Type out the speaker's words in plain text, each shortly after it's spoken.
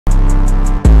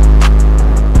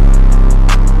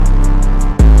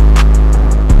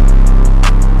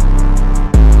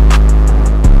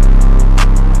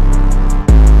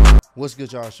What's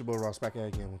good, y'all? It's your boy Ross back at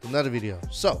again with another video.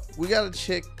 So we gotta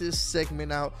check this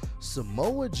segment out.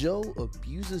 Samoa Joe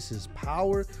abuses his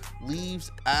power,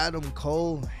 leaves Adam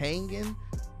Cole hanging.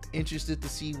 Interested to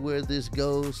see where this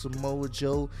goes. Samoa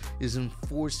Joe is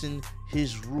enforcing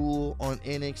his rule on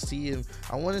NXT, and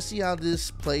I want to see how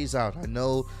this plays out. I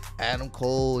know Adam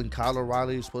Cole and Kyle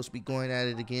O'Reilly are supposed to be going at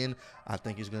it again. I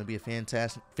think it's going to be a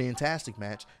fantastic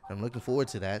match. I'm looking forward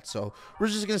to that. So we're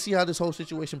just going to see how this whole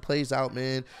situation plays out,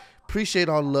 man. Appreciate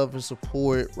all the love and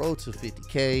support. Road to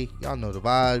 50K. Y'all know the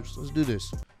vibes. Let's do this.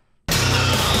 Step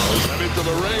into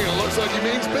the ring. It looks like he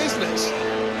means business.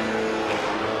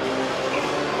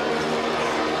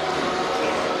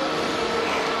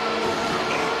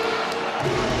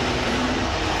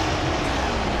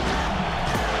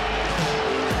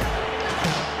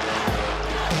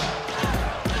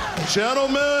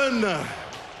 Gentlemen,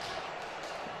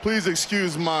 please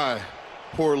excuse my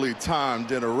poorly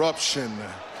timed interruption.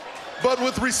 But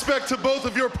with respect to both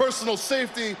of your personal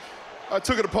safety, I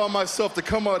took it upon myself to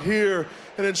come out here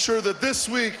and ensure that this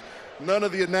week, none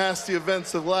of the nasty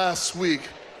events of last week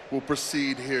will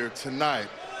proceed here tonight.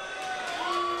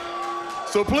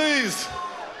 So please,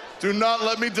 do not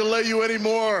let me delay you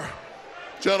anymore.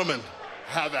 Gentlemen,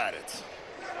 have at it.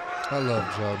 I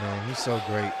love Joe, man. He's so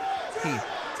great.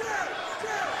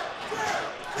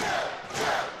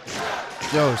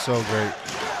 Joe is so great.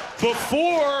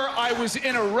 Before I was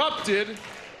interrupted,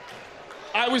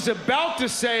 I was about to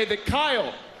say that,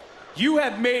 Kyle, you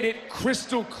have made it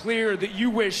crystal clear that you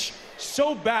wish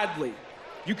so badly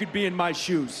you could be in my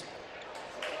shoes.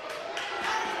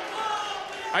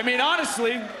 I mean,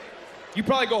 honestly, you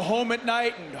probably go home at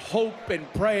night and hope and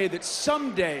pray that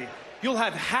someday you'll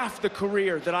have half the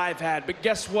career that I've had, but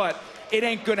guess what? It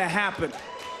ain't gonna happen.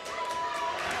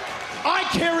 I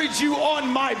carried you on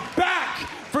my back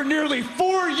for nearly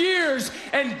 4 years,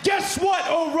 and guess what,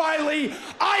 O'Reilly?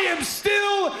 I am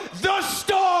still the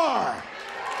star!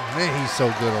 Man, he's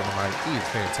so good on the mic. He is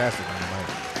fantastic on the mic.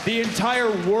 The entire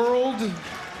world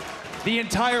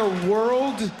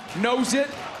knows it.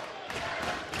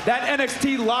 That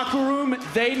NXT locker room,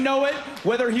 they know it.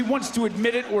 Whether he wants to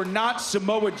admit it or not,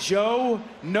 Samoa Joe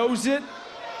knows it.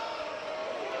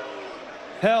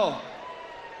 Hell,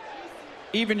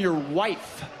 even your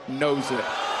wife knows it.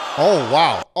 Oh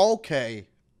wow. Okay.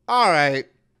 All right.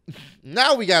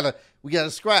 Now we gotta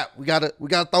scrap. We gotta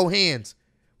throw hands.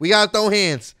 We gotta throw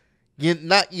hands.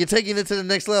 You're taking it to the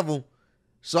next level.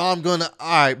 So I'm gonna.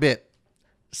 All right, bet.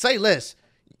 Say less.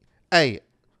 Hey,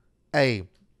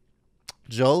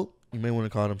 Joe. You may want to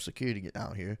call them security get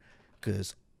out here,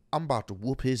 cause I'm about to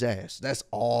whoop his ass. That's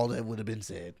all that would have been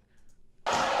said.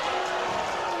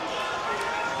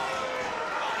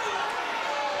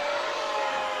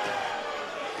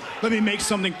 Let me make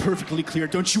something perfectly clear.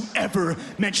 Don't you ever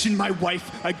mention my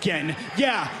wife again.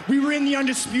 Yeah, we were in the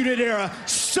Undisputed Era.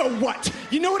 So what?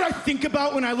 You know what I think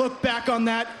about when I look back on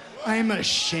that? I'm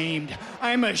ashamed.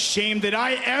 I'm ashamed that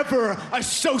I ever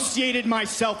associated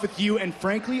myself with you. And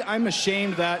frankly, I'm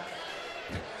ashamed it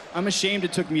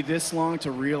took me this long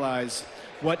to realize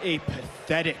what a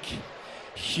pathetic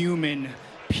human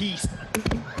piece.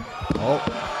 Oh,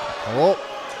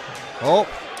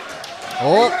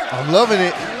 I'm loving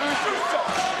it.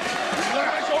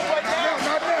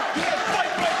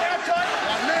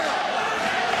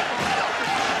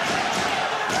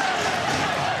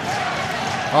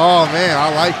 Oh man,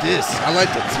 I like this. I like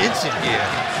the tension here.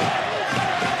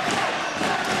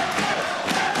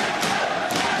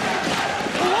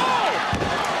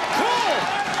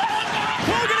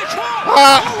 Cole get a call!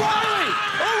 O'Reilly!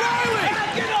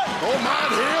 Oh, man,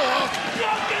 here.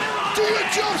 Do your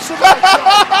job,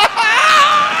 Samoa.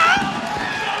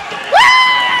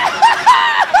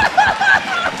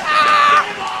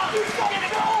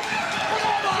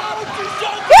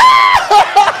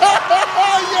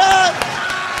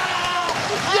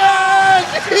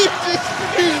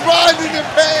 He's riding in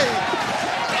pain.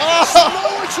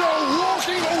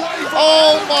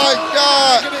 Oh my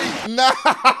God.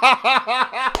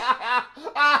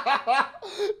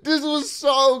 This was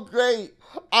so great.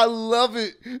 I love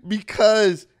it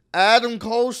because Adam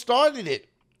Cole started it.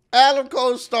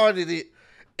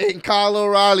 And Kyle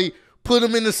O'Reilly put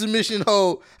him in the submission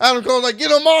hold. Adam Cole's like,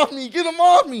 get him off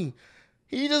me.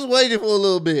 He just waited for a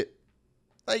little bit.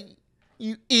 Like,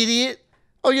 you idiot.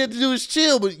 All you have to do is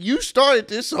chill, but you started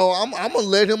this, so I'm going to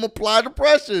let him apply the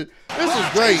pressure. This is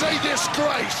great. That is a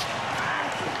disgrace.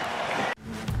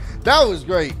 That was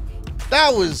great.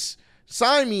 That was,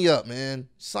 sign me up, man.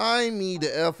 Sign me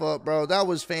the F up, bro. That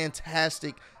was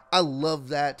fantastic. I love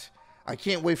that. I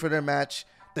can't wait for their match.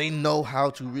 They know how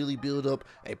to really build up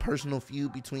a personal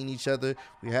feud between each other.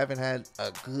 We haven't had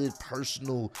a good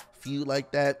personal feud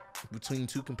like that between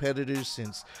two competitors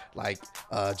since like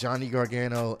Johnny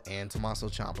Gargano and Tommaso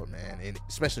Ciampa, man, and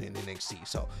especially in NXT.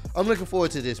 So I'm looking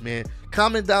forward to this, man.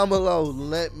 Comment down below,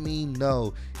 let me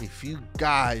know if you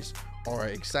guys are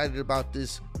excited about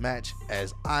this match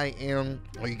as I am.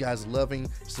 Are you guys loving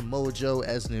Samoa Joe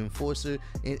as an enforcer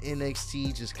in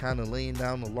NXT, just kind of laying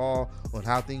down the law on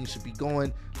how things should be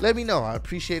going? Let me know. I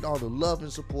appreciate all the love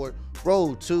and support.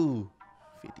 Road to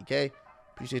 50K.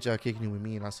 Appreciate y'all kicking it with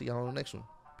me, and I'll see y'all on the next one.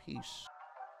 Peace.